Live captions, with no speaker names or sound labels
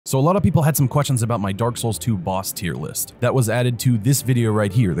So a lot of people had some questions about my Dark Souls 2 boss tier list. That was added to this video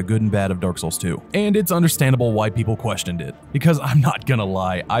right here, the good and bad of Dark Souls 2. And it's understandable why people questioned it, because I'm not gonna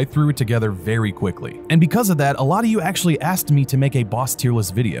lie, I threw it together very quickly. And because of that, a lot of you actually asked me to make a boss tier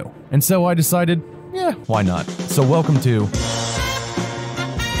list video. And so I decided, yeah, why not? So welcome to...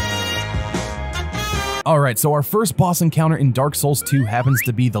 Alright, so our first boss encounter in Dark Souls 2 happens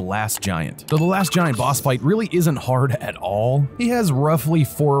to be the Last Giant. So the Last Giant boss fight really isn't hard at all. He has roughly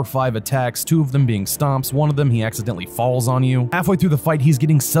 4 or 5 attacks, 2 of them being stomps, one of them he accidentally falls on you. Halfway through the fight, he's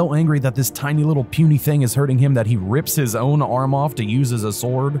getting so angry that this tiny little puny thing is hurting him that he rips his own arm off to use as a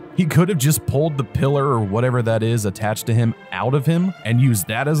sword. He could have just pulled the pillar or whatever that is attached to him out of him and used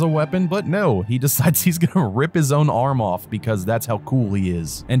that as a weapon, but no, he decides he's gonna rip his own arm off because that's how cool he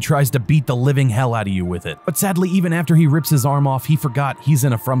is, and tries to beat the living hell out of you with it. But sadly, even after he rips his arm off, he forgot he's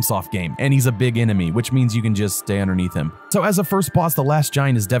in a FromSoft game, and he's a big enemy, which means you can just stay underneath him. So as a first boss, the Last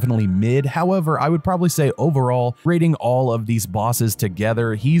Giant is definitely mid. However, I would probably say overall, rating all of these bosses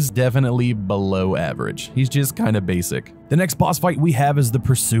together, he's definitely below average. He's just kind of basic. The next boss fight we have is the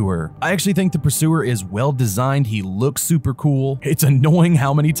Pursuer. I actually think the Pursuer is well designed. He looks super cool. It's annoying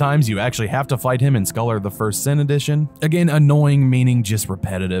how many times you actually have to fight him in Scholar of the First Sin edition. Again, annoying meaning just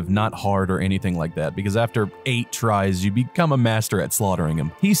repetitive, not hard or anything like that, because after 8 tries, you become a master at slaughtering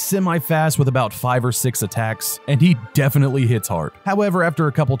him. He's semi-fast with about 5 or 6 attacks, and he definitely hits hard. However, after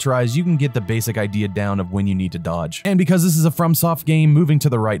a couple tries, you can get the basic idea down of when you need to dodge. And because this is a FromSoft game, moving to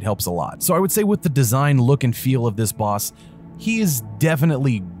the right helps a lot. So I would say with the design, look, and feel of this boss, he is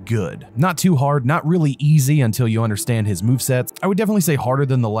definitely good. Not too hard, not really easy until you understand his movesets. I would definitely say harder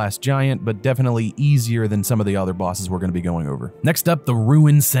than the Last Giant, but definitely easier than some of the other bosses we're going to be going over. Next up, the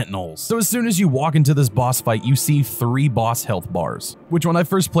Ruined Sentinels. So as soon as you walk into this boss fight, you see 3 boss health bars, which when I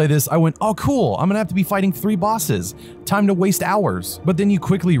first played this, I went, oh cool, I'm gonna have to be fighting 3 bosses. Time to waste hours. But then you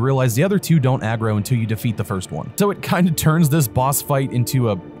quickly realize the other 2 don't aggro until you defeat the first one. So it kind of turns this boss fight into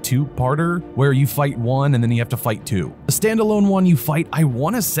a 2-parter where you fight 1 and then you have to fight 2. The standalone one you fight, I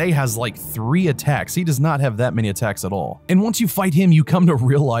want to say, has like 3 attacks. He does not have that many attacks at all. And once you fight him, you come to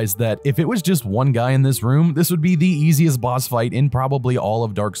realize that if it was just one guy in this room, this would be the easiest boss fight in probably all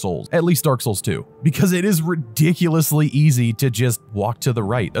of Dark Souls, at least Dark Souls 2, because it is ridiculously easy to just walk to the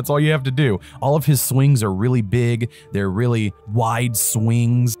right. That's all you have to do. All of his swings are really big, they're really wide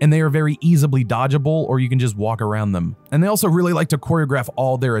swings, and they are very easily dodgeable, or you can just walk around them. And they also really like to choreograph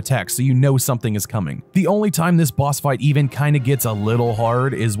all their attacks so you know something is coming. The only time this boss fight even kind of gets a little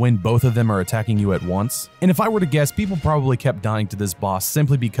hard is when both of them are attacking you at once. And if I were to guess, people probably kept dying to this boss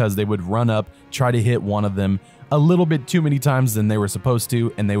simply because they would run up, try to hit one of them a little bit too many times than they were supposed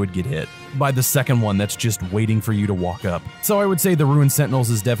to, and they would get hit by the second one that's just waiting for you to walk up. So I would say the Ruined Sentinels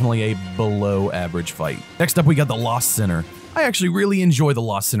is definitely a below average fight. Next up, we got the Lost Sinner. I actually really enjoy the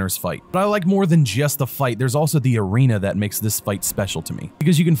Lost Sinners fight, but I like more than just the fight. There's also the arena that makes this fight special to me,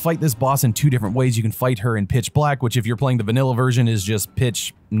 because you can fight this boss in 2 different ways. You can fight her in pitch black, which if you're playing the vanilla version is just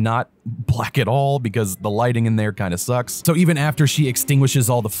pitch not black at all because the lighting in there kind of sucks. So even after she extinguishes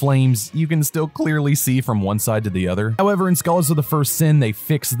all the flames, you can still clearly see from one side to the other. However, in Scholars of the First Sin, they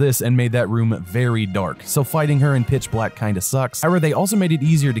fixed this and made that room very dark, so fighting her in pitch black kind of sucks. However, they also made it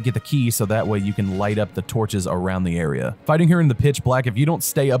easier to get the key so that way you can light up the torches around the area. Fighting her in the pitch black, if you don't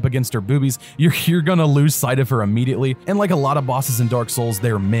stay up against her boobies, you're gonna lose sight of her immediately. And like a lot of bosses in Dark Souls,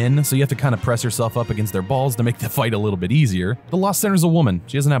 they're men, so you have to kind of press yourself up against their balls to make the fight a little bit easier. The Lost Sinner's a woman.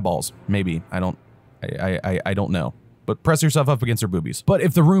 She doesn't have balls. Maybe. I don't know. But press yourself up against her boobies. But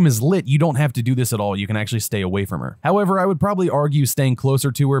if the room is lit, you don't have to do this at all. You can actually stay away from her. However, I would probably argue staying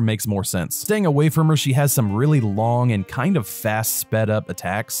closer to her makes more sense. Staying away from her, she has some really long and kind of fast sped up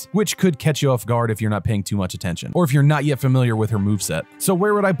attacks, which could catch you off guard if you're not paying too much attention, or if you're not yet familiar with her moveset. So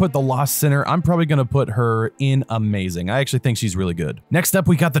where would I put the Lost Sinner? I'm probably gonna put her in amazing. I actually think she's really good. Next up,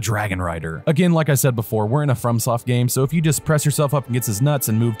 we got the Dragon Rider. Again, like I said before, we're in a FromSoft game, so if you just press yourself up against his nuts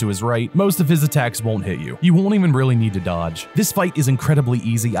and move to his right, most of his attacks won't hit you. You won't even really need to dodge. This fight is incredibly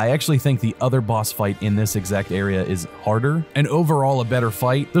easy. I actually think the other boss fight in this exact area is harder and overall a better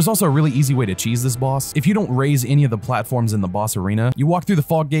fight. There's also a really easy way to cheese this boss. If you don't raise any of the platforms in the boss arena, you walk through the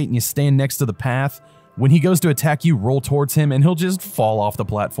fog gate and you stand next to the path. When he goes to attack you, roll towards him and he'll just fall off the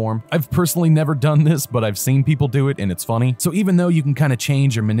platform. I've personally never done this, but I've seen people do it and it's funny. So even though you can kind of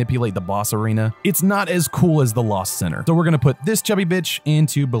change or manipulate the boss arena, it's not as cool as the Lost Sinner. So we're gonna put this chubby bitch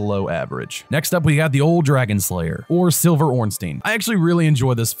into below average. Next up, we got the old Dragon Slayer, or Silver Ornstein. I actually really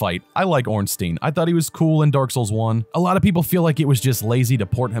enjoy this fight. I like Ornstein. I thought he was cool in Dark Souls 1. A lot of people feel like it was just lazy to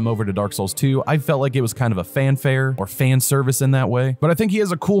port him over to Dark Souls 2. I felt like it was kind of a fanfare or fan service in that way. But I think he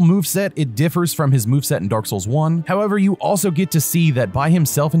has a cool moveset. It differs from his moveset moveset in Dark Souls 1. However, you also get to see that by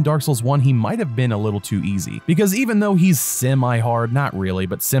himself in Dark Souls 1, he might have been a little too easy. Because even though he's semi-hard, not really,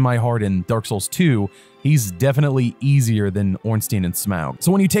 but semi-hard in Dark Souls 2, he's definitely easier than Ornstein and Smaug.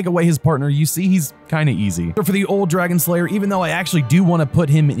 So when you take away his partner, you see he's kind of easy. So for the old Dragon Slayer, even though I actually do want to put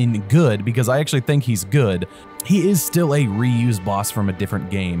him in good, because I actually think he's good, he is still a reused boss from a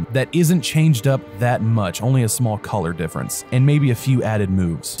different game that isn't changed up that much, only a small color difference, and maybe a few added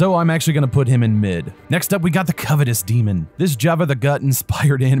moves. So I'm actually going to put him in mid. Next up, we got the Covetous Demon. This Jabba the Gut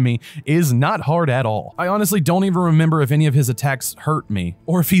inspired enemy is not hard at all. I honestly don't even remember if any of his attacks hurt me,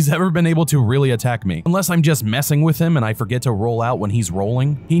 or if he's ever been able to really attack me. Unless I'm just messing with him and I forget to roll out when he's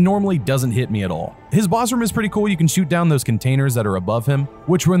rolling, he normally doesn't hit me at all. His boss room is pretty cool. You can shoot down those containers that are above him,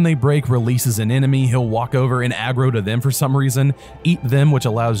 which when they break releases an enemy. He'll walk over and aggro to them for some reason, eat them, which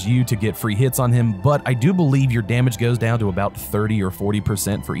allows you to get free hits on him, but I do believe your damage goes down to about 30 or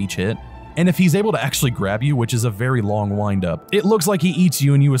 40% for each hit. And if he's able to actually grab you, which is a very long windup, it looks like he eats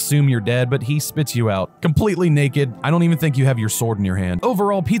you and you assume you're dead, but he spits you out completely naked. I don't even think you have your sword in your hand.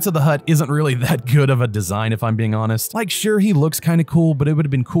 Overall, Pizza the Hut isn't really that good of a design, if I'm being honest. Like, sure, he looks kind of cool, but it would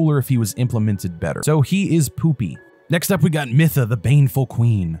have been cooler if he was implemented better. So he is poopy. Next up, we got Mytha, the Baneful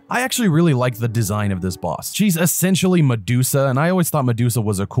Queen. I actually really like the design of this boss. She's essentially Medusa, and I always thought Medusa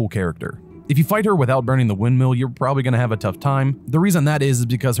was a cool character. If you fight her without burning the windmill, you're probably going to have a tough time. The reason that is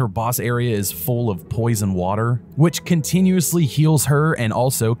because her boss area is full of poison water, which continuously heals her and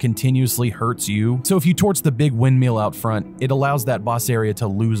also continuously hurts you. So if you torch the big windmill out front, it allows that boss area to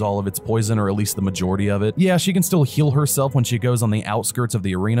lose all of its poison, or at least the majority of it. Yeah, she can still heal herself when she goes on the outskirts of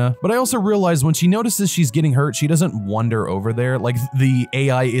the arena, but I also realized when she notices she's getting hurt, she doesn't wander over there. Like, the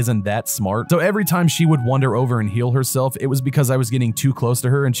AI isn't that smart. So every time she would wander over and heal herself, it was because I was getting too close to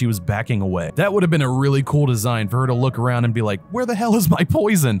her and she was backing away. That would have been a really cool design for her to look around and be like, where the hell is my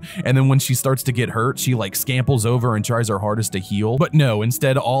poison? And then when she starts to get hurt, she like scamples over and tries her hardest to heal. But no,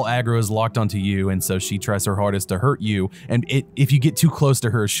 instead all aggro is locked onto you, and so she tries her hardest to hurt you, and if you get too close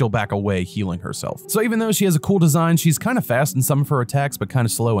to her, she'll back away, healing herself. So even though she has a cool design, she's kind of fast in some of her attacks, but kind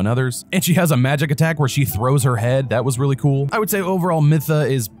of slow in others. And she has a magic attack where she throws her head. That was really cool. I would say overall Mytha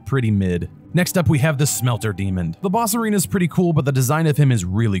is pretty mid. Next up, we have the Smelter Demon. The boss arena is pretty cool, but the design of him is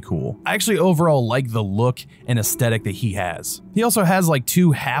really cool. I actually overall like the look and aesthetic that he has. He also has like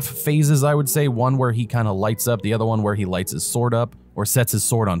two half phases, I would say. One where he kind of lights up, the other one where he lights his sword up or sets his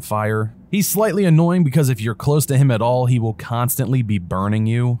sword on fire. He's slightly annoying because if you're close to him at all, he will constantly be burning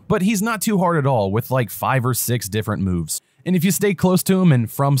you, but he's not too hard at all with like 5 or 6 different moves. And if you stay close to him and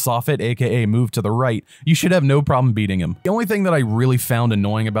from soffit, aka move to the right, you should have no problem beating him. The only thing that I really found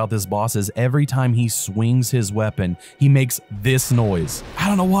annoying about this boss is every time he swings his weapon, he makes this noise. I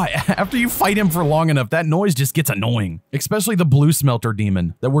don't know why. After you fight him for long enough, that noise just gets annoying. Especially the Blue Smelter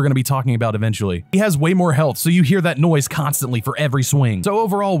Demon that we're going to be talking about eventually. He has way more health, so you hear that noise constantly for every swing. So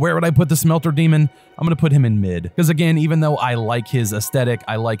overall, where would I put the Smelter Demon? I'm going to put him in mid. Because again, even though I like his aesthetic,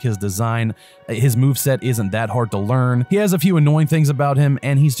 I like his design, his moveset isn't that hard to learn. He has a few annoying things about him,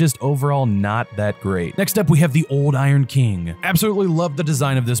 and he's just overall not that great. Next up, we have the Old Iron King. Absolutely love the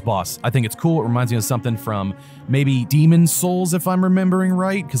design of this boss. I think it's cool. It reminds me of something from maybe Demon Souls, if I'm remembering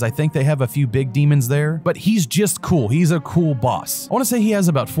right, because I think they have a few big demons there. But he's just cool. He's a cool boss. I want to say he has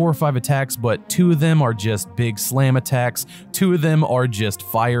about 4 or 5 attacks, but 2 of them are just big slam attacks. 2 of them are just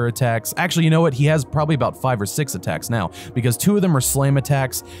fire attacks. Actually, you know what? He has probably about 5 or 6 attacks now, because 2 of them are slam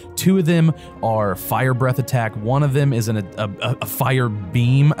attacks, 2 of them are fire breath attack, 1 of them is a fire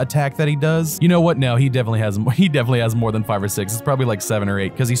beam attack that he does. You know what? No, he definitely has more than 5 or 6. It's probably like 7 or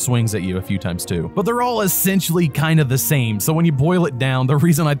 8 because he swings at you a few times too. But they're all essentially kind of the same. So when you boil it down, the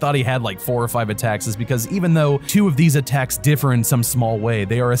reason I thought he had like 4 or 5 attacks is because even though 2 of these attacks differ in some small way,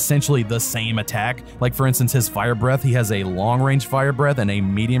 they are essentially the same attack. Like for instance, his fire breath, he has a long range fire breath and a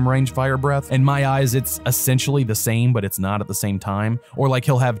medium range fire breath. In my eyes, it's essentially the same, but it's not at the same time. Or like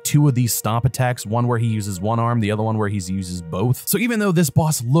he'll have 2 of these stomp attacks, one where he uses one arm, the other one where he uses both. So even though this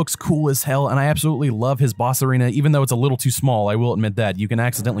boss looks cool as hell, and I absolutely love his boss arena, even though it's a little too small, I will admit that, you can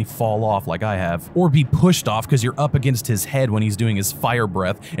accidentally fall off like I have, or be pushed off because you're up against his head when he's doing his fire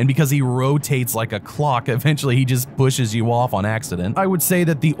breath, and because he rotates like a clock, eventually he just pushes you off on accident. I would say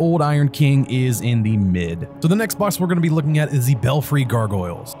that the Old Iron King is in the mid. So the next boss we're going to be looking at is the Belfry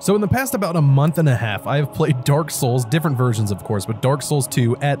Gargoyles. So in the past about a month and a half, I have played Dark Souls, different versions of course, but Dark Souls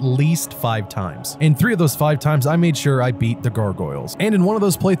 2 at least 5 times. And 3 of those 5 times I made sure after I beat the gargoyles. And in one of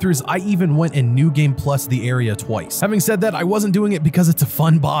those playthroughs, I even went and New Game Plus the area twice. Having said that, I wasn't doing it because it's a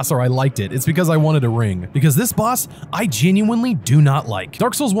fun boss or I liked it. It's because I wanted a ring. Because this boss, I genuinely do not like.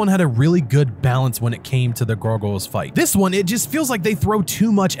 Dark Souls 1 had a really good balance when it came to the gargoyles fight. This one, it just feels like they throw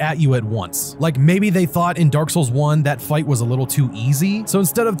too much at you at once. Like maybe they thought in Dark Souls 1 that fight was a little too easy, so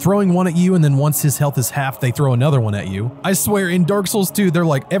instead of throwing one at you and then once his health is half, they throw another one at you. I swear in Dark Souls 2, they're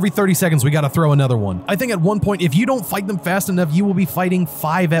like, every 30 seconds we gotta throw another one. I think at one point, if you don't fight them fast enough, you will be fighting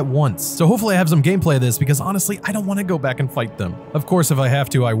 5 at once. So hopefully I have some gameplay of this because honestly, I don't want to go back and fight them. Of course, if I have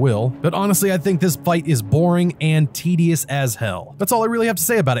to, I will. But honestly, I think this fight is boring and tedious as hell. That's all I really have to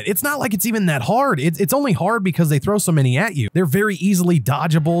say about it. It's not like it's even that hard. It's only hard because they throw so many at you. They're very easily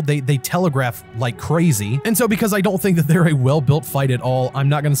dodgeable. They telegraph like crazy. And so because I don't think that they're a well-built fight at all, I'm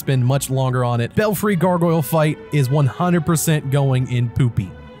not going to spend much longer on it. Belfry Gargoyle fight is 100% going in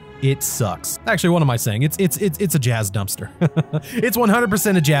poopy. It sucks. Actually, what am I saying? It's a jazz dumpster. It's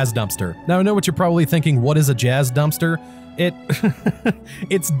 100% a jazz dumpster. Now I know what you're probably thinking. What is a jazz dumpster?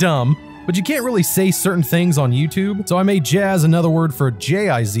 It's dumb. But you can't really say certain things on YouTube, so I made jazz another word for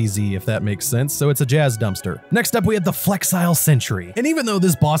J-I-Z-Z, if that makes sense, so it's a jazz dumpster. Next up, we have the Flexile Sentry. And even though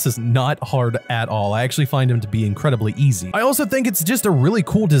this boss is not hard at all, I actually find him to be incredibly easy. I also think it's just a really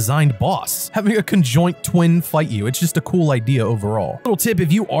cool designed boss. Having a conjoint twin fight you, it's just a cool idea overall. Little tip,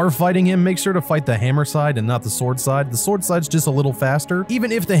 if you are fighting him, make sure to fight the hammer side and not the sword side. The sword side's just a little faster.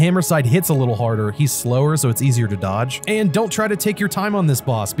 Even if the hammer side hits a little harder, he's slower, so it's easier to dodge. And don't try to take your time on this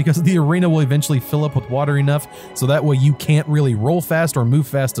boss, because the arena will eventually fill up with water enough so that way you can't really roll fast or move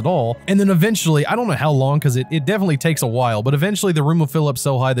fast at all. And then eventually, I don't know how long because it definitely takes a while, but eventually the room will fill up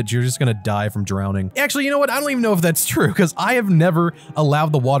so high that you're just gonna die from drowning. Actually, you know what? I don't even know if that's true because I have never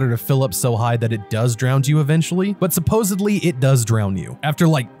allowed the water to fill up so high that it does drown you eventually, but supposedly it does drown you after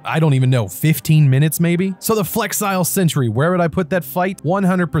like, I don't even know, 15 minutes maybe? So the Flexile Sentry, where would I put that fight?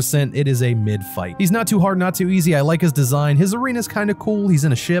 100% it is a mid fight. He's not too hard, not too easy. I like his design. His arena's kind of cool. He's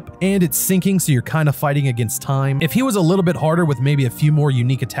in a ship and it's sinking, so you're kind of fighting against time. If he was a little bit harder with maybe a few more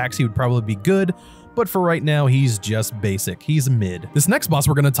unique attacks, he would probably be good. But for right now, he's just basic. He's mid. This next boss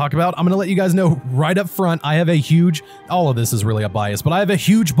we're going to talk about, I'm going to let you guys know right up front, I have a huge, all of this is really a bias, but I have a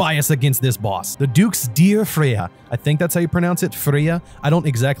huge bias against this boss. The Duke's Dear Freya. I think that's how you pronounce it, Freya. I don't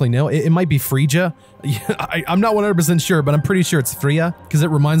exactly know. It might be Freyja. I'm not 100% sure, but I'm pretty sure it's Freya because it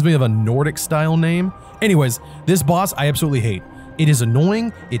reminds me of a Nordic style name. Anyways, this boss I absolutely hate. It is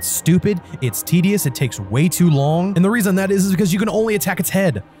annoying, it's stupid, it's tedious, it takes way too long. And the reason that is because you can only attack its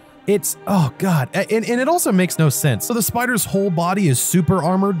head. It's, oh god, and it also makes no sense. So the spider's whole body is super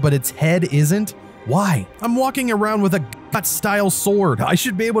armored, but its head isn't? Why? I'm walking around with a gut-style sword. I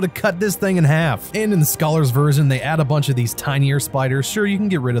should be able to cut this thing in half. And in the Scholar's version, they add a bunch of these tinier spiders. Sure, you can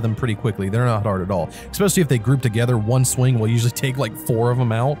get rid of them pretty quickly. They're not hard at all. Especially if they group together, one swing will usually take like 4 of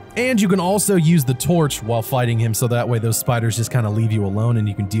them out. And you can also use the torch while fighting him, so that way those spiders just kind of leave you alone and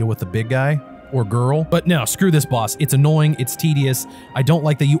you can deal with the big guy. Or girl. But no, screw this boss. It's annoying, it's tedious. I don't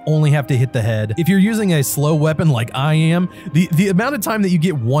like that you only have to hit the head. If you're using a slow weapon like I am, the amount of time that you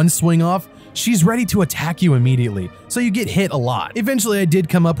get one swing off, she's ready to attack you immediately, so you get hit a lot. Eventually, I did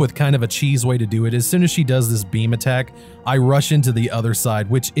come up with kind of a cheese way to do it. As soon as she does this beam attack, I rush into the other side,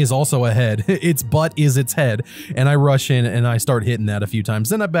 which is also a head. Its butt is its head, and I rush in and I start hitting that a few times.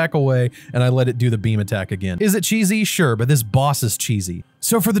 Then I back away and I let it do the beam attack again. Is it cheesy? Sure, but this boss is cheesy.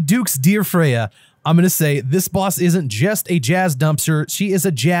 So for the Duke's Dear Freya, I'm gonna say this boss isn't just a jazz dumpster, she is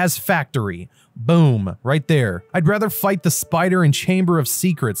a jazz factory. Boom, right there. I'd rather fight the spider in Chamber of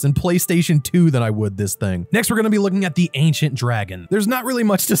Secrets in PlayStation 2 than I would this thing. Next, we're gonna be looking at the Ancient Dragon. There's not really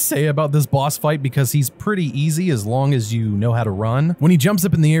much to say about this boss fight because he's pretty easy as long as you know how to run. When he jumps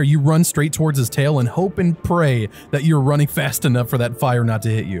up in the air, you run straight towards his tail and hope and pray that you're running fast enough for that fire not to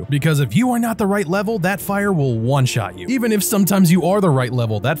hit you. Because if you are not the right level, that fire will one-shot you. Even if sometimes you are the right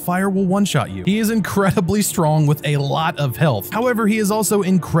level, that fire will one-shot you. He is incredibly strong with a lot of health. However, he is also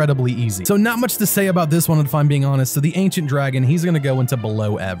incredibly easy. So not much to say about this one if I'm being honest. So the Ancient Dragon, he's gonna go into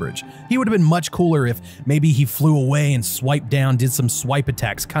below average. He would have been much cooler if maybe he flew away and swiped down, did some swipe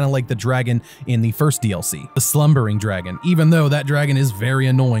attacks, kind of like the dragon in the first DLC, the Slumbering Dragon. Even though that dragon is very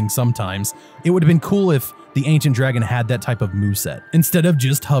annoying sometimes, it would have been cool if the Ancient Dragon had that type of moveset instead of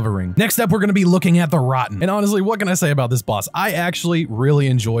just hovering. Next up, we're going to be looking at the Rotten. And honestly, what can I say about this boss? I actually really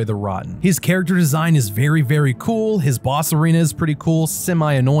enjoy the Rotten. His character design is very, very cool. His boss arena is pretty cool,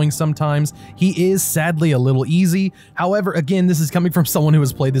 semi-annoying sometimes. He is sadly a little easy. However, again, this is coming from someone who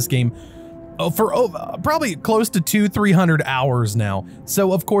has played this game for probably close to 200-300 hours now.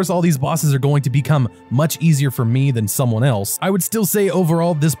 So of course all these bosses are going to become much easier for me than someone else. I would still say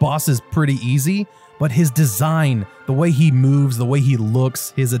overall this boss is pretty easy, but his design, the way he moves, the way he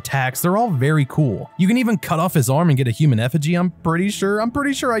looks, his attacks, they're all very cool. You can even cut off his arm and get a human effigy. I'm pretty sure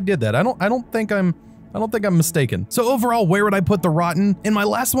I did that. I don't think I'm mistaken. So overall, where would I put the Rotten? In my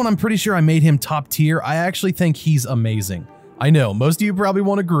last one, I'm pretty sure I made him top tier. I actually think he's amazing. I know, most of you probably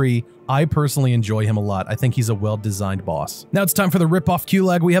won't agree. I personally enjoy him a lot. I think he's a well-designed boss. Now it's time for the rip-off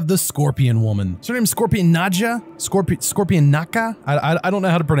Q-Lag. We have the Scorpion Woman. Is her name Scorpion Naja? Scorpion Naka? I don't know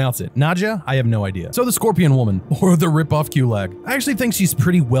how to pronounce it. Naja? I have no idea. So the Scorpion Woman, or the rip-off Q-Lag. I actually think she's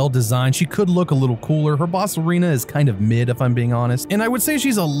pretty well-designed. She could look a little cooler. Her boss arena is kind of mid, if I'm being honest. And I would say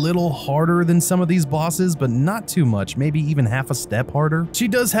she's a little harder than some of these bosses, but not too much. Maybe even half a step harder. She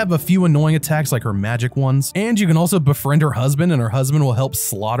does have a few annoying attacks like her magic ones. And you can also befriend her husband, and her husband will help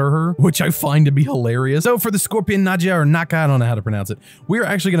slaughter her, which I find to be hilarious. So for the Scorpion Naja or Naka, I don't know how to pronounce it, we're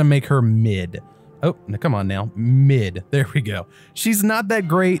actually gonna make her mid. Oh, now come on now, mid. There we go. She's not that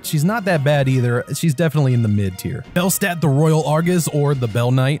great. She's not that bad either. She's definitely in the mid tier. Bellstat the Royal Argus or the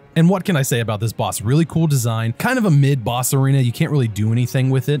Bell Knight. And what can I say about this boss? Really cool design. Kind of a mid boss arena. You can't really do anything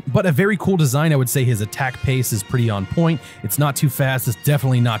with it, but a very cool design. I would say his attack pace is pretty on point. It's not too fast. It's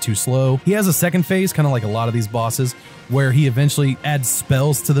definitely not too slow. He has a second phase, kind of like a lot of these bosses, where he eventually adds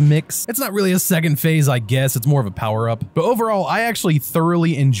spells to the mix. It's not really a second phase, I guess. It's more of a power-up. But overall, I actually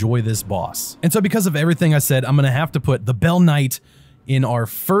thoroughly enjoy this boss. And so because of everything I said, I'm gonna have to put the Bell Knight in our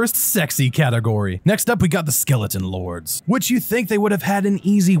first sexy category. Next up, we got the Skeleton Lords, which you think they would have had an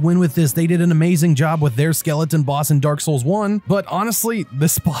easy win with this. They did an amazing job with their skeleton boss in Dark Souls 1, but honestly,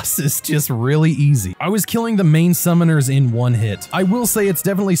 this boss is just really easy. I was killing the main summoners in one hit. I will say it's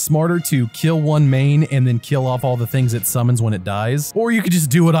definitely smarter to kill one main and then kill off all the things it summons when it dies, or you could just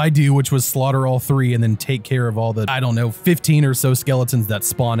do what I do, which was slaughter all three and then take care of all the, I don't know, 15 or so skeletons that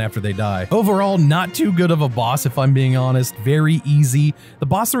spawn after they die. Overall, not too good of a boss if I'm being honest. Very easy. The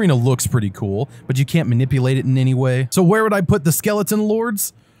boss arena looks pretty cool, but you can't manipulate it in any way. So where would I put the Skeleton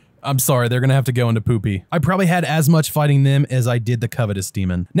Lords? I'm sorry, they're gonna have to go into poopy. I probably had as much fighting them as I did the Covetous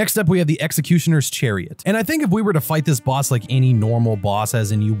Demon. Next up, we have the Executioner's Chariot. And I think if we were to fight this boss like any normal boss,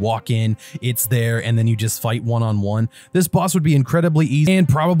 as in you walk in, it's there, and then you just fight one-on-one, this boss would be incredibly easy and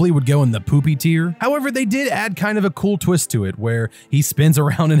probably would go in the poopy tier. However, they did add kind of a cool twist to it, where he spins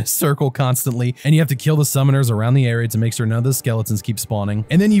around in a circle constantly, and you have to kill the summoners around the area to make sure none of the skeletons keep spawning.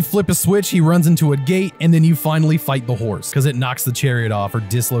 And then you flip a switch, he runs into a gate, and then you finally fight the horse, because it knocks the chariot off or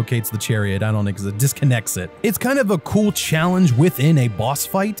dislocates the chariot. I don't know, because it disconnects it. It's kind of a cool challenge within a boss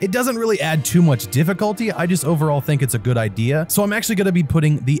fight. It doesn't really add too much difficulty. I just overall think it's a good idea. So I'm actually going to be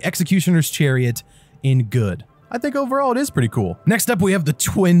putting the Executioner's Chariot in good. I think overall it is pretty cool. Next up, we have the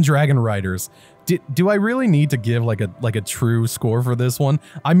Twin Dragon Riders. Do I really need to give like a true score for this one?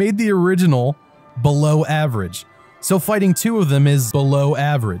 I made the original below average. So fighting two of them is below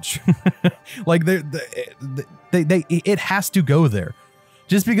average. Like it has to go there.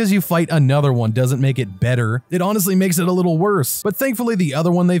 Just because you fight another one doesn't make it better. It honestly makes it a little worse. But thankfully, the other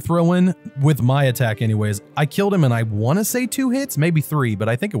one they throw in, with my attack anyways, I killed him and I want to say 2 hits, maybe 3, but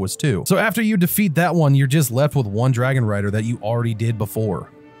I think it was 2. So after you defeat that one, you're just left with one Dragon Rider that you already did before,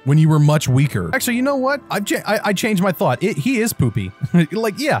 when you were much weaker. Actually, you know what? I changed my thought. He is poopy.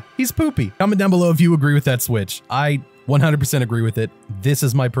 Like, yeah, he's poopy. Comment down below if you agree with that switch. I 100% agree with it. This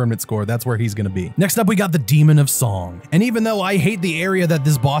is my permanent score. That's where he's gonna be. Next up, we got the Demon of Song. And even though I hate the area that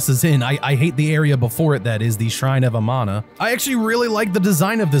this boss is in, I hate the area before it, that is the Shrine of Amana, I actually really like the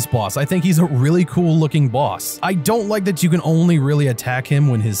design of this boss. I think he's a really cool looking boss. I don't like that you can only really attack him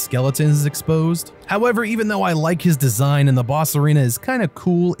when his skeleton is exposed. However, even though I like his design and the boss arena is kind of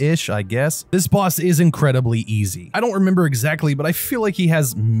cool-ish, I guess, this boss is incredibly easy. I don't remember exactly, but I feel like he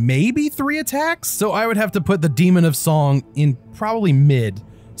has maybe 3 attacks? So I would have to put the Demon of Song in probably mid,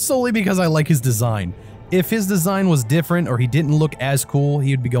 solely because I like his design. If his design was different or he didn't look as cool,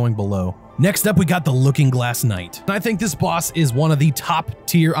 he would be going below. Next up, we got the Looking Glass Knight. And I think this boss is one of the top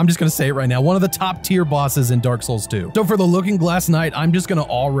tier, I'm just gonna say it right now, one of the top tier bosses in Dark Souls 2. So for the Looking Glass Knight, I'm just gonna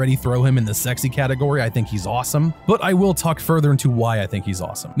already throw him in the sexy category. I think he's awesome, but I will talk further into why I think he's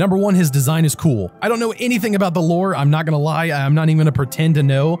awesome. Number 1, his design is cool. I don't know anything about the lore, I'm not gonna lie, I'm not even gonna pretend to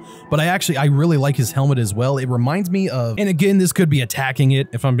know, but I really like his helmet as well. It reminds me of, and again, this could be attacking it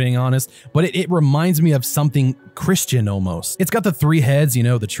if I'm being honest, but it reminds me of something Christian almost. It's got the 3 heads, you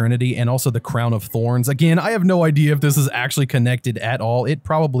know, the Trinity, and also the Crown of Thorns. Again, I have no idea if this is actually connected at all. It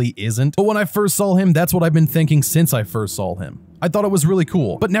probably isn't. But when I first saw him, that's what I've been thinking since I first saw him. I thought it was really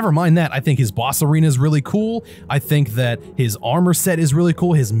cool. But never mind that, I think his boss arena is really cool. I think that his armor set is really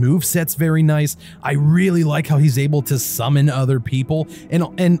cool. His move set's very nice. I really like how he's able to summon other people.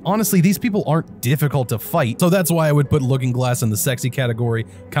 And honestly, these people aren't difficult to fight. So that's why I would put Looking Glass in the sexy category.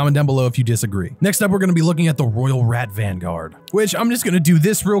 Comment down below if you disagree. Next up, we're gonna be looking at the Royal Rat Vanguard, which I'm just gonna do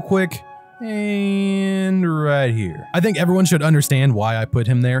this real quick. And right here. I think everyone should understand why I put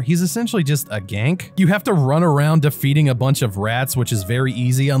him there. He's essentially just a gank. You have to run around defeating a bunch of rats, which is very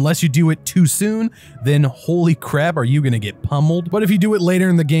easy. Unless you do it too soon, then holy crap, are you gonna get pummeled? But if you do it later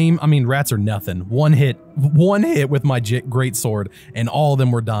in the game, I mean, rats are nothing. One hit with my great sword, and all of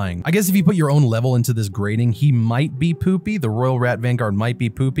them were dying. I guess if you put your own level into this grading, he might be poopy. The Royal Rat Vanguard might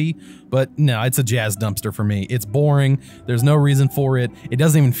be poopy, but no, it's a jazz dumpster for me. It's boring. There's no reason for it. It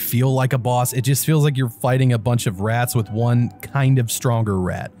doesn't even feel like a boss. It just feels like you're fighting a bunch of rats with one kind of stronger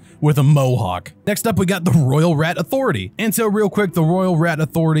rat with a mohawk. Next up, we got the Royal Rat Authority. And so real quick, the Royal Rat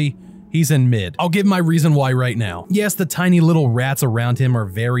Authority, he's in mid. I'll give my reason why right now. Yes, the tiny little rats around him are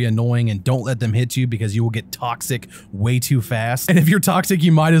very annoying, and don't let them hit you because you will get toxic way too fast. And if you're toxic,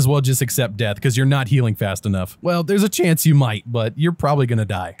 you might as well just accept death because you're not healing fast enough. Well, there's a chance you might, but you're probably gonna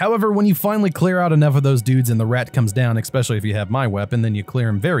die. However, when you finally clear out enough of those dudes and the rat comes down, especially if you have my weapon, then you clear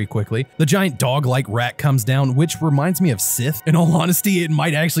him very quickly. The giant dog-like rat comes down, which reminds me of Sith. In all honesty, it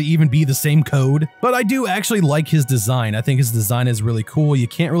might actually even be the same code, but I do actually like his design. I think his design is really cool. You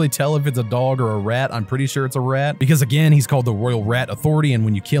can't really tell if it's a dog or a rat. I'm pretty sure it's a rat because again, he's called the Royal Rat Authority, and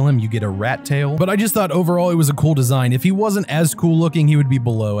when you kill him, you get a rat tail. But I just thought overall it was a cool design. If he wasn't as cool looking, he would be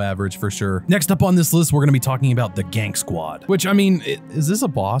below average for sure. Next up on this list, we're gonna be talking about the Gank Squad, which I mean, is this a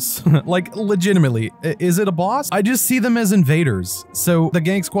boss? Like legitimately, is it a boss? I just see them as invaders. So the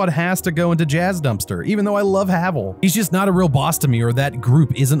Gank Squad has to go into Jazz Dumpster, even though I love Havel. He's just not a real boss to me, or that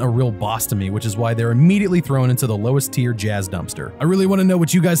group isn't a real boss to me, which is why they're immediately thrown into the lowest tier Jazz Dumpster. I really want to know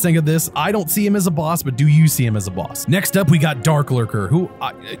what you guys think of this. I don't see him as a boss, but do you see him as a boss? Next up, we got Dark Lurker, who,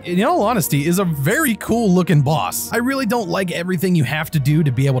 in all honesty, is a very cool looking boss. I really don't like everything you have to do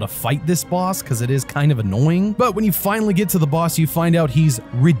to be able to fight this boss because it is kind of annoying. But when you finally get to the boss, you find out he's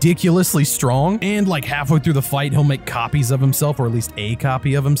ridiculously strong, and like halfway through the fight, he'll make copies of himself, or at least a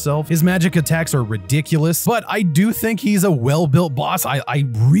copy of himself. His magic attacks are ridiculous, but I do think he's a well-built boss. I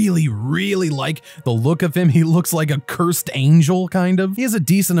really, really like the look of him. He looks like a cursed angel, kind of. He has a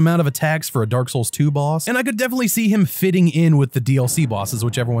decent amount of attacks for a Dark Souls 2 boss, and I could definitely see him fitting in with the DLC bosses,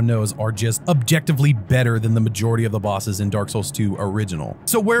 which everyone knows are just objectively better than the majority of the bosses in Dark Souls 2 original.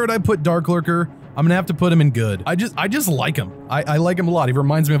 So where would I put Dark Lurker? I'm gonna have to put him in good. I just like him. I like him a lot. He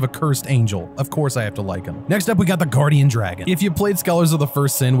reminds me of a cursed angel. Of course I have to like him. Next up, we got the Guardian Dragon. If you played Scholars of the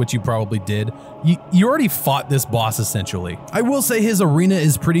First Sin, which you probably did, you already fought this boss essentially. I will say his arena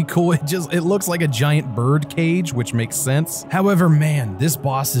is pretty cool. It looks like a giant bird cage, which makes sense. However, man, this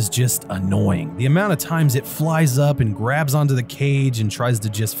boss is just annoying. The amount of times it flies up and grabs onto the cage and tries to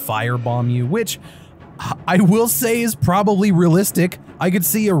just firebomb you, which I will say is probably realistic. I could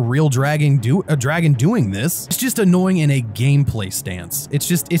see a real dragon doing this. It's just annoying in a gameplay stance. It's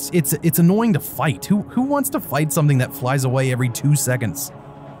just, it's annoying to fight. Who wants to fight something that flies away every 2 seconds?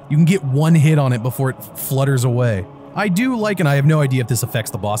 You can get one hit on it before it flutters away. I do like, and I have no idea if this affects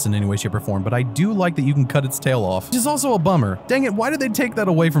the boss in any way, shape, or form, but I do like that you can cut its tail off, which is also a bummer. Dang it, why did they take that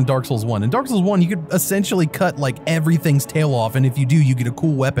away from Dark Souls 1? In Dark Souls 1, you could essentially cut like everything's tail off, and if you do, you get a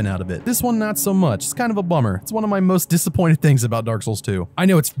cool weapon out of it. This one, not so much. It's kind of a bummer. It's one of my most disappointed things about Dark Souls 2. I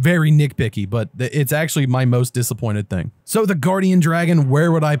know it's very nitpicky, but it's actually my most disappointed thing. So the Guardian Dragon, where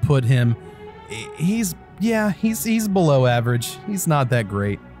would I put him? He's below average. He's not that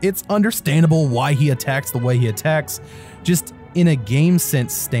great. It's understandable why he attacks the way he attacks. Just in a game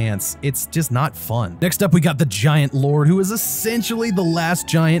sense stance, it's just not fun. Next up, we got the Giant Lord, who is essentially the last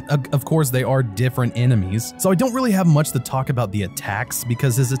giant. Of course, they are different enemies, so I don't really have much to talk about the attacks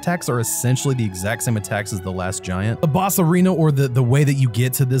because his attacks are essentially the exact same attacks as the last giant. The boss arena, or the way that you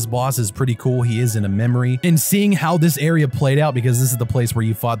get to this boss, is pretty cool. He is in a memory, and seeing how this area played out, because this is the place where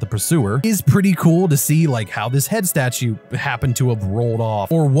you fought the Pursuer, is pretty cool to see like how this head statue happened to have rolled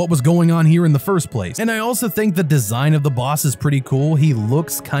off, or what was going on here in the first place. And I also think the design of the boss is pretty cool. He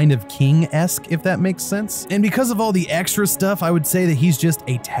looks kind of king-esque, if that makes sense. And because of all the extra stuff, I would say that he's just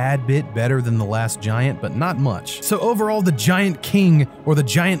a tad bit better than the last giant, but not much. So overall, the Giant King, or the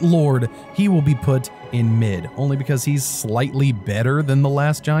Giant Lord, he will be put in mid, only because he's slightly better than the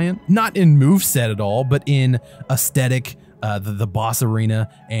last giant. Not in moveset at all, but in aesthetic, the boss arena,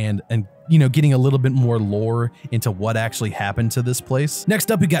 and you know, getting a little bit more lore into what actually happened to this place.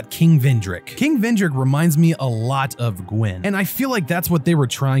 Next up, we got King Vendrick. King Vendrick reminds me a lot of Gwen, and I feel like that's what they were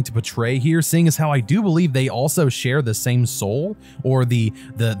trying to portray here, seeing as how I do believe they also share the same soul, or the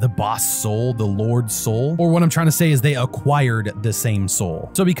boss soul, the Lord's soul, or what I'm trying to say is they acquired the same soul.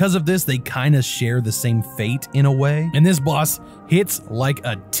 So because of this, they kind of share the same fate in a way, and this boss hits like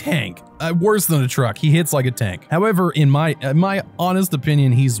a tank. Worse than a truck, he hits like a tank. However, in my honest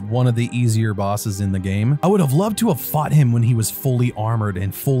opinion, he's one of the easier bosses in the game. I would have loved to have fought him when he was fully armored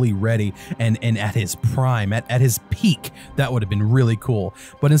and fully ready and at his prime, at his peak. That would have been really cool.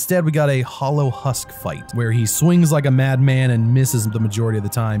 But instead, we got a hollow husk fight where he swings like a madman and misses the majority of the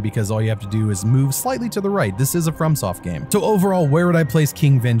time because all you have to do is move slightly to the right. This is a FromSoft game. So overall, where would I place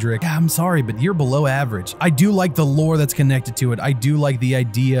King Vendrick? I'm sorry, but you're below average. I do like the lore that's connected to it. I do like the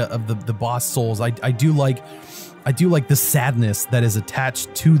idea of the boss souls. I do like the sadness that is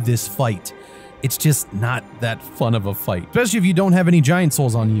attached to this fight. It's just not that fun of a fight, especially if you don't have any giant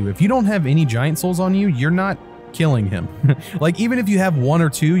souls on you. If you don't have any giant souls on you, you're not killing him. Like, even if you have 1 or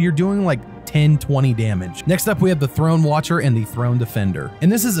 2, you're doing like 10, 20 damage. Next up, we have the Throne Watcher and the Throne Defender.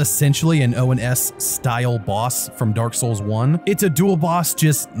 And this is essentially an O&S style boss from Dark Souls 1. It's a dual boss,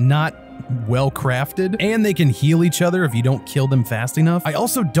 just not well crafted, and they can heal each other if you don't kill them fast enough. I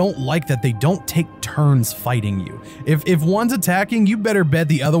also don't like that they don't take turns fighting you. If one's attacking, you better bet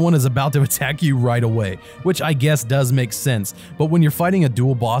the other one is about to attack you right away, which I guess does make sense. But when you're fighting a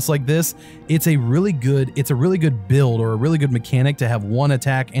dual boss like this, it's a really good build, or a really good mechanic to have one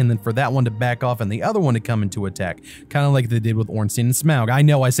attack and then for that one to back off and the other one to come into attack, kind of like they did with Ornstein and Smaug. I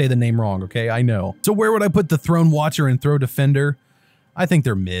know I say the name wrong, okay? I know. So where would I put the Throne Watcher and Throne Defender? I think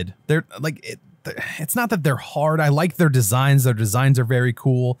they're mid. They're like, it's not that they're hard. I like their designs. Their designs are very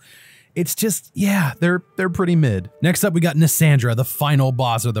cool. It's just, yeah, they're pretty mid. Next up, we got Nissandra, the final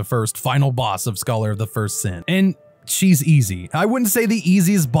boss, or the first final boss of Scholar of the First Sin. And she's easy. I wouldn't say the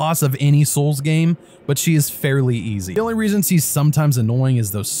easiest boss of any Souls game, but she is fairly easy. The only reason she's sometimes annoying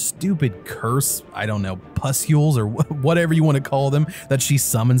is those stupid curse, I don't know, pustules or whatever you want to call them, that she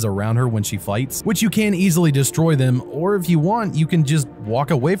summons around her when she fights, which you can easily destroy them, or if you want, you can just walk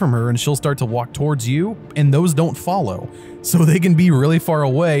away from her and she'll start to walk towards you, and those don't follow. So they can be really far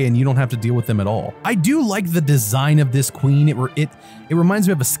away and you don't have to deal with them at all. I do like the design of this queen. It reminds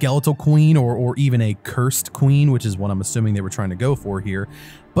me of a skeletal queen or even a cursed queen, which is what I'm assuming they were trying to go for here.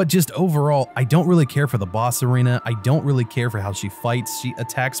 But just overall, I don't really care for the boss arena. I don't really care for how she fights. She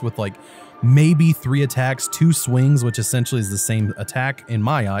attacks with like maybe 3 attacks, 2 swings, which essentially is the same attack in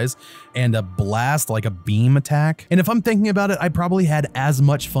my eyes, and a blast, like a beam attack. And if I'm thinking about it, I probably had as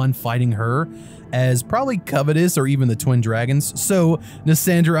much fun fighting her as probably Covetous or even the Twin Dragons. So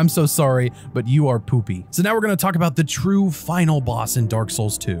Nissandra, I'm so sorry, but you are poopy. So now we're going to talk about the true final boss in Dark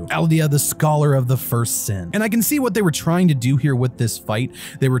Souls 2, Aldia, the Scholar of the First Sin. And I can see what they were trying to do here with this fight.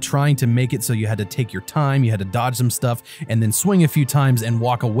 They were trying to make it so you had to take your time, you had to dodge some stuff, and then swing a few times and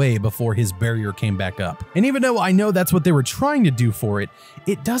walk away before his barrier came back up. And even though I know that's what they were trying to do for it,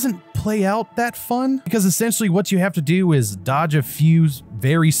 it doesn't play out that fun, because essentially what you have to do is dodge a few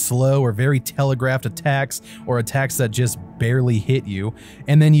very slow or very telegraphed attacks, or attacks that just barely hit you,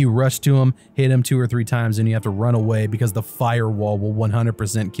 and then you rush to him, hit him 2 or 3 times, and you have to run away because the firewall will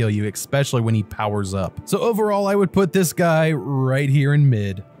 100% kill you, especially when he powers up. So overall, I would put this guy right here in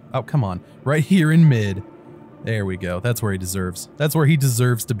mid. Oh, come on. Right here in mid. There we go. That's where he deserves. That's where he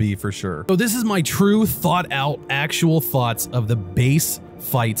deserves to be for sure. So this is my true thought out, actual thoughts of the base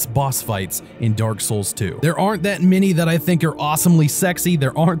fights, boss fights in Dark Souls 2. There aren't that many that I think are awesomely sexy.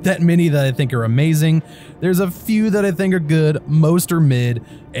 There aren't that many that I think are amazing. There's a few that I think are good. Most are mid.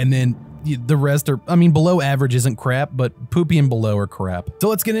 And then the rest are, I mean, below average isn't crap, but poopy and below are crap. So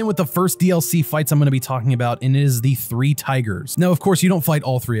let's get in with the first DLC fights I'm going to be talking about, and it is the 3 tigers. Now, of course, you don't fight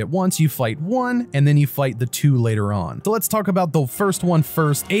all 3 at once. You fight 1, and then you fight the 2 later on. So let's talk about the first one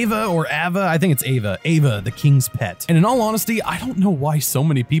first. Ava or Ava, I think it's Ava. Ava, the king's pet. And in all honesty, I don't know why so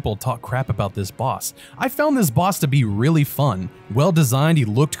many people talk crap about this boss. I found this boss to be really fun. Well designed, he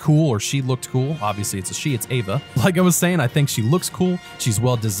looked cool, or she looked cool. Obviously, it's a she, it's Ava. Like I was saying, I think she looks cool. She's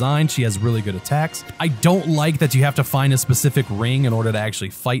well designed. She has really good attacks. I don't like that you have to find a specific ring in order to actually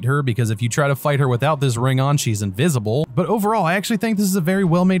fight her, because if you try to fight her without this ring on, she's invisible. But overall, I actually think this is a very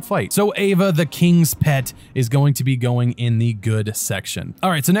well-made fight. So Ava, the king's pet, is going to be going in the good section. All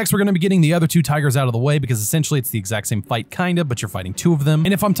right, so next we're going to be getting the other 2 tigers out of the way, because essentially it's the exact same fight, kind of, but you're fighting 2 of them.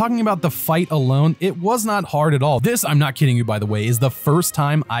 And if I'm talking about the fight alone, it was not hard at all. This, I'm not kidding you, by the way, is the first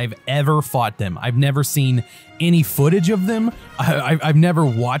time I've ever fought them. I've never seen any footage of them. I've never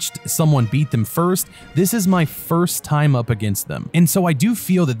watched someone beat them first. This is my first time up against them. And so I do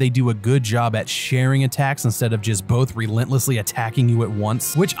feel that they do a good job at sharing attacks instead of just both relentlessly attacking you at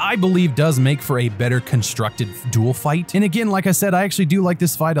once, which I believe does make for a better constructed duel fight. And again, like I said, I actually do like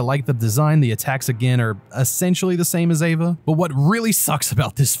this fight. I like the design. The attacks, again, are essentially the same as Ava. But what really sucks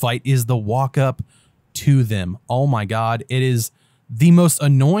about this fight is the walk up to them. Oh my God, it is the most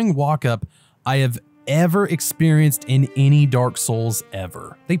annoying walk up I have ever experienced in any Dark Souls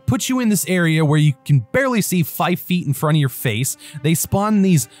ever. They put you in this area where you can barely see 5 feet in front of your face. They spawn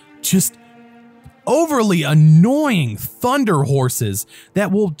these just overly annoying thunder horses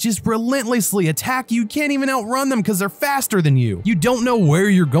that will just relentlessly attack you. You can't even outrun them because they're faster than you. You don't know where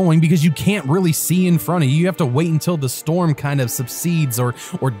you're going because you can't really see in front of you. You have to wait until the storm kind of subsides or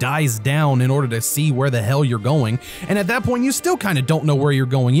dies down in order to see where the hell you're going. And at that point, you still kind of don't know where you're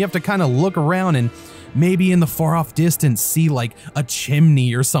going. You have to kind of look around and maybe in the far off distance see like a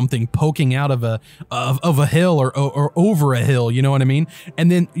chimney or something poking out of a hill or over a hill, you know what I mean?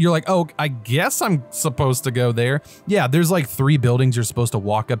 And then you're like, oh, I guess I'm supposed to go there. Yeah, there's like 3 buildings you're supposed to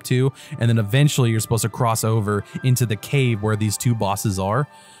walk up to, and then eventually you're supposed to cross over into the cave where these 2 bosses are.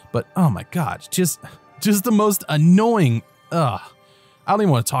 But oh my God, just the most annoying, I don't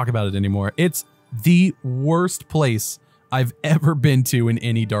even want to talk about it anymore. It's the worst place I've ever been to in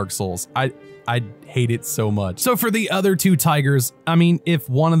any Dark Souls. I hate it so much. So for the other 2 tigers, I mean, if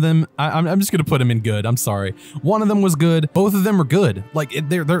one of them, I'm just gonna put them in good, I'm sorry. One of them was good, both of them are good. Like,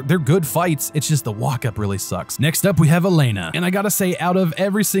 they're good fights, it's just the walk up really sucks. Next up, we have Elena. And I gotta say, out of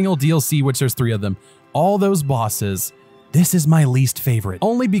every single DLC, which there's 3 of them, all those bosses, this is my least favorite.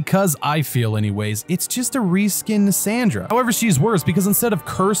 Only because I feel anyways, it's just a reskin Sandra. However, she's worse because instead of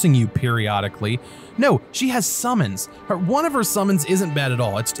cursing you periodically, no, she has summons. One of her summons isn't bad at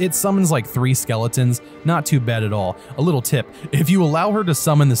all. It summons like 3 skeletons, not too bad at all. A little tip, if you allow her to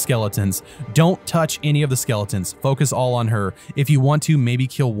summon the skeletons, don't touch any of the skeletons. Focus all on her. If you want to, maybe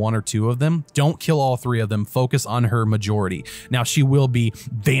kill 1 or 2 of them. Don't kill all 3 of them. Focus on her majority. Now, she will be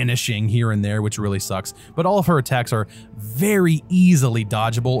vanishing here and there, which really sucks, but all of her attacks are very easily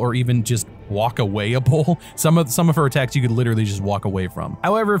dodgeable or even just walk awayable. Some of her attacks you could literally just walk away from.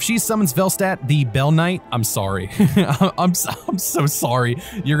 However, if she summons Velstadt, the Bell Knight, I'm sorry. I'm so sorry.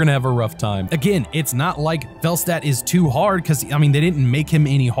 You're gonna have a rough time. Again, it's not like Velstadt is too hard because, I mean, they didn't make him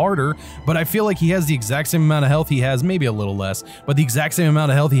any harder, but I feel like he has the exact same amount of health he has, maybe a little less, but the exact same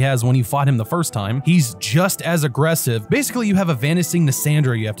amount of health he has when you fought him the first time. He's just as aggressive. Basically, you have a vanishing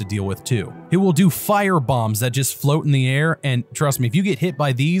Lysandra you have to deal with too. He will do fire bombs that just float in the air, and trust me, if you get hit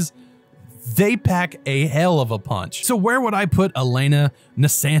by these, they pack a hell of a punch. So where would I put Elena,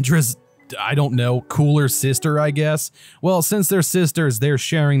 Lysandra's, I don't know, cooler sister, I guess? Well, since they're sisters, they're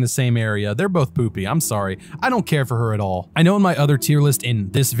sharing the same area. They're both poopy. I'm sorry. I don't care for her at all. I know in my other tier list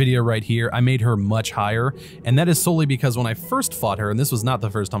in this video right here, I made her much higher, and that is solely because when I first fought her, and this was not the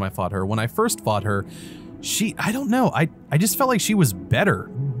first time I fought her, when I first fought her, I don't know, I just felt like she was better.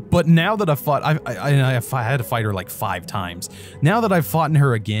 But now that I've fought, I had to fight her like 5 times. Now that I've fought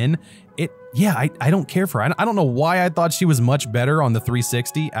her again, I don't care for her. I don't know why I thought she was much better on the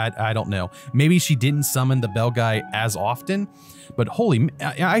 360. I don't know. Maybe she didn't summon the bell guy as often, but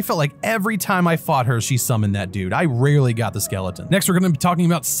I felt like every time I fought her, she summoned that dude. I rarely got the skeleton. Next, we're gonna be talking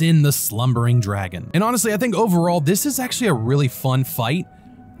about Sin, the Slumbering Dragon. And honestly, I think overall, this is actually a really fun fight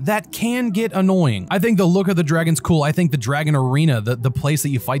that can get annoying. I think the look of the dragon's cool. I think the dragon arena, the place that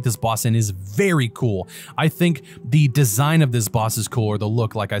you fight this boss in, is very cool. I think the design of this boss is cool, or the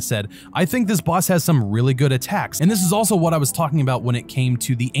look, like I said. I think this boss has some really good attacks. And this is also what I was talking about when it came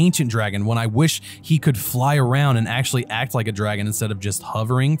to the ancient dragon, when I wish he could fly around and actually act like a dragon instead of just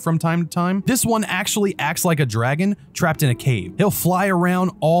hovering from time to time. This one actually acts like a dragon trapped in a cave. He'll fly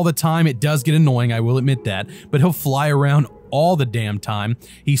around all the time. It does get annoying, I will admit that, but he'll fly around all the damn time.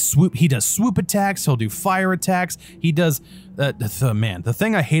 He does swoop attacks, he'll do fire attacks, he does, the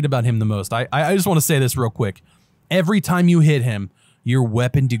thing I hate about him the most, I just want to say this real quick. Every time you hit him, your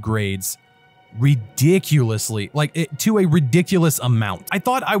weapon degrades ridiculously, to a ridiculous amount. I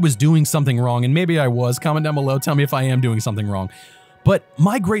thought I was doing something wrong, and maybe I was. Comment down below, tell me if I am doing something wrong. But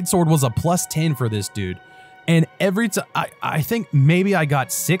my greatsword was a +10 for this dude. And every time, I think maybe I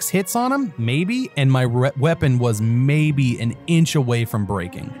got 6 hits on him, maybe, and my weapon was maybe an inch away from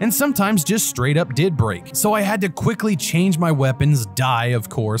breaking. And sometimes just straight up did break. So I had to quickly change my weapons, die of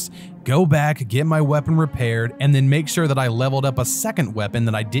course, go back, get my weapon repaired, and then make sure that I leveled up a second weapon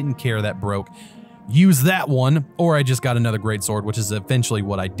that I didn't care that broke. Use that one, or I just got another greatsword, which is eventually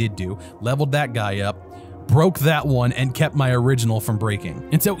what I did do. Leveled that guy up, broke that one and kept my original from breaking.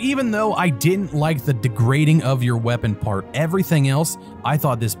 And so even though I didn't like the degrading of your weapon part, everything else, I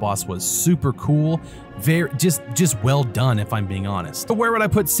thought this boss was super cool. Very, just well done, if I'm being honest. But where would I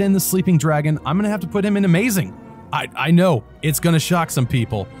put Sin the Sleeping Dragon? I'm gonna have to put him in amazing. I know, it's gonna shock some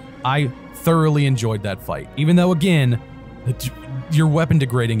people. I thoroughly enjoyed that fight. Even though, again, your weapon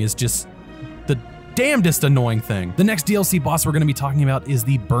degrading is just the damnedest annoying thing. The next DLC boss we're gonna be talking about is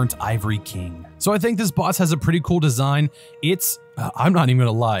the Burnt Ivory King. So I think this boss has a pretty cool design. It's, I'm not even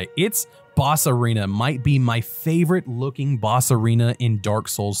gonna lie, its boss arena might be my favorite looking boss arena in Dark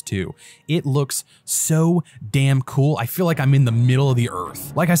Souls 2. It looks so damn cool. I feel like I'm in the middle of the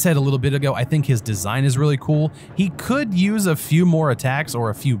earth. Like I said a little bit ago, I think his design is really cool. He could use a few more attacks or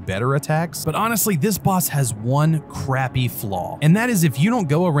a few better attacks, but honestly, this boss has one crappy flaw, and that is if you don't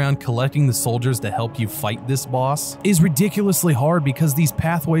go around collecting the soldiers to help you fight this boss, is ridiculously hard because these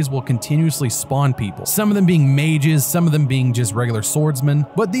pathways will continuously spawn people. Some of them being mages, some of them being just regular swordsmen,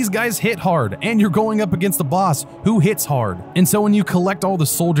 but these guys hit hard, and you're going up against the boss who hits hard. And so when you collect all the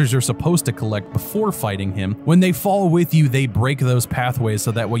soldiers you're supposed to collect before fighting him, when they fall with you, they break those pathways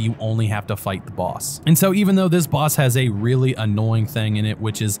so that way you only have to fight the boss. And so even though this boss has a really annoying thing in it,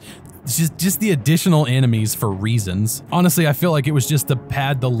 which is just the additional enemies for reasons, honestly, I feel like it was just to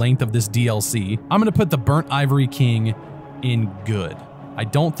pad the length of this DLC. I'm gonna put the Burnt Ivory King in good. I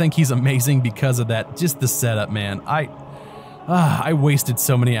don't think he's amazing because of that, just the setup, man. I wasted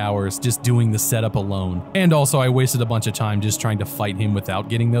so many hours just doing the setup alone. And also I wasted a bunch of time just trying to fight him without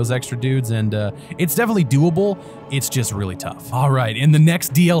getting those extra dudes, and it's definitely doable, it's just really tough. All right, in the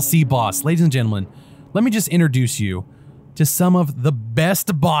next DLC boss, ladies and gentlemen, let me just introduce you to some of the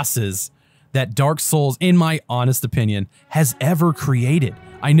best bosses that Dark Souls, in my honest opinion, has ever created.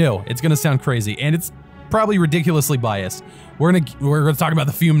 I know, it's gonna sound crazy, and it's probably ridiculously biased. We're gonna talk about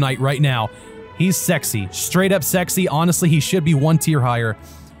the Fume Knight right now. He's sexy, straight up sexy. Honestly, he should be one tier higher.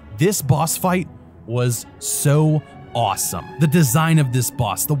 This boss fight was so awesome. The design of this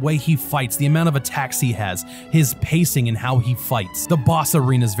boss, the way he fights, the amount of attacks he has, his pacing and how he fights. The boss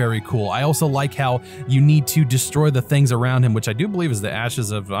arena is very cool. I also like how you need to destroy the things around him, which I do believe is the ashes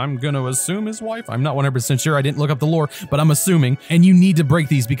of, I'm gonna assume, his wife. I'm not 100% sure. I didn't look up the lore, but I'm assuming. And you need to break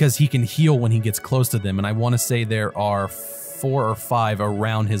these because he can heal when he gets close to them. And I want to say there are 4 or 5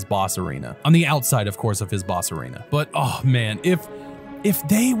 around his boss arena. On the outside, of course, of his boss arena. But oh man, if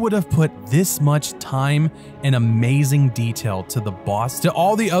they would have put this much time and amazing detail to the boss, to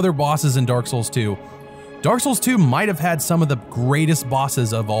all the other bosses in Dark Souls 2, Dark Souls 2 might have had some of the greatest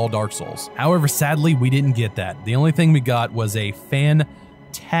bosses of all Dark Souls. However, sadly, we didn't get that. The only thing we got was a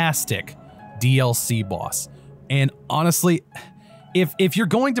fantastic DLC boss. And honestly, if you're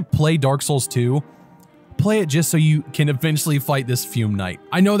going to play Dark Souls 2, play it just so you can eventually fight this Fume Knight.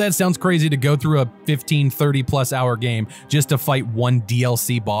 I know that sounds crazy to go through a 15, 30 plus hour game just to fight one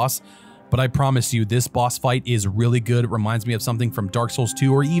DLC boss, but I promise you this boss fight is really good. It reminds me of something from Dark Souls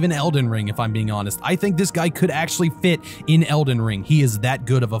 2 or even Elden Ring, if I'm being honest. I think this guy could actually fit in Elden Ring. He is that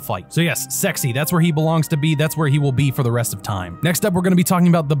good of a fight. So yes, sexy, that's where he belongs to be. That's where he will be for the rest of time. Next up, we're gonna be talking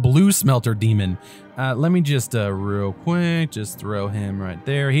about the Blue Smelter Demon. Let me just real quick, just throw him right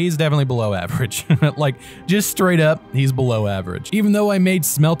there. He's definitely below average. Like, just straight up, he's below average. Even though I made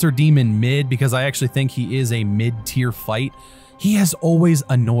Smelter Demon mid because I actually think he is a mid-tier fight, he has always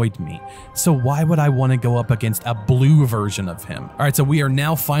annoyed me. So why would I want to go up against a blue version of him? All right, so we are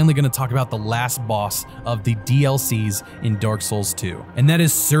now finally going to talk about the last boss of the DLCs in Dark Souls 2, and that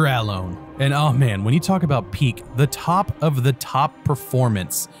is Sir Alone. And oh man, when you talk about peak, the top of the top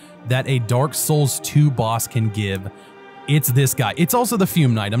performance that a Dark Souls 2 boss can give, it's this guy. It's also the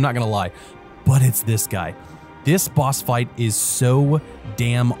Fume Knight, I'm not gonna lie, but it's this guy. This boss fight is so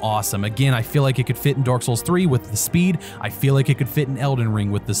damn awesome. Again, I feel like it could fit in Dark Souls 3 with the speed. I feel like it could fit in Elden Ring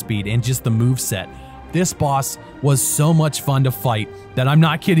with the speed and just the moveset. This boss was so much fun to fight that I'm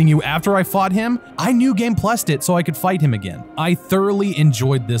not kidding you. After I fought him, I New Game Plus'd it so I could fight him again. I thoroughly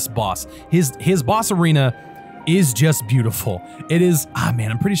enjoyed this boss. His boss arena is just beautiful. It is,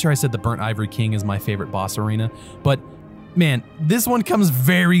 man, I'm pretty sure I said the Burnt Ivory King is my favorite boss arena, but man, this one comes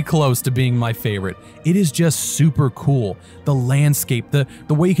very close to being my favorite. It is just super cool. The landscape, the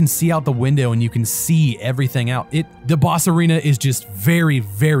way you can see out the window and you can see everything out. The boss arena is just very,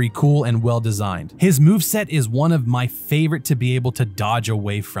 very cool and well designed. His moveset is one of my favorite to be able to dodge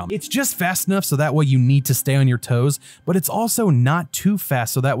away from. It's just fast enough so that way you need to stay on your toes, but it's also not too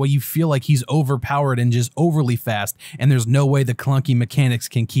fast so that way you feel like he's overpowered and just overly fast and there's no way the clunky mechanics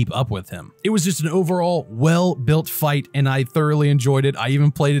can keep up with him. It was just an overall well-built fight and I thoroughly enjoyed it. I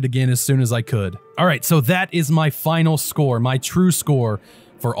even played it again as soon as I could. All right, so that is my final score, my true score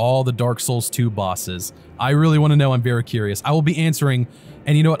for all the Dark Souls 2 bosses? I really want to know. I'm very curious. I will be answering,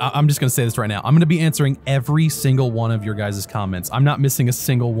 and you know what? I'm just going to say this right now. I'm going to be answering every single one of your guys' comments. I'm not missing a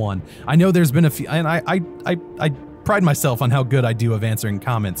single one. I know there's been a few, and I pride myself on how good I do of answering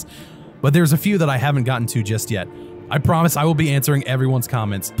comments, but there's a few that I haven't gotten to just yet. I promise I will be answering everyone's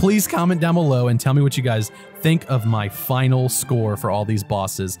comments. Please comment down below and tell me what you guys think of my final score for all these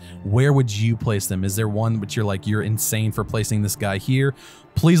bosses. Where would you place them? Is there one which you're like, you're insane for placing this guy here?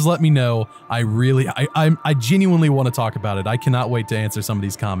 Please let me know. I genuinely want to talk about it. I cannot wait to answer some of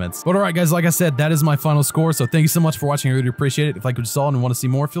these comments. But all right, guys, like I said, that is my final score. So thank you so much for watching. I really appreciate it. If like what you saw and want to see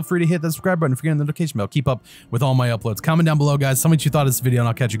more, feel free to hit that subscribe button and forget the notification bell. Keep up with all my uploads. Comment down below, guys. Tell me what you thought of this video, and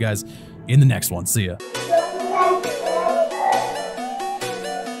I'll catch you guys in the next one. See ya.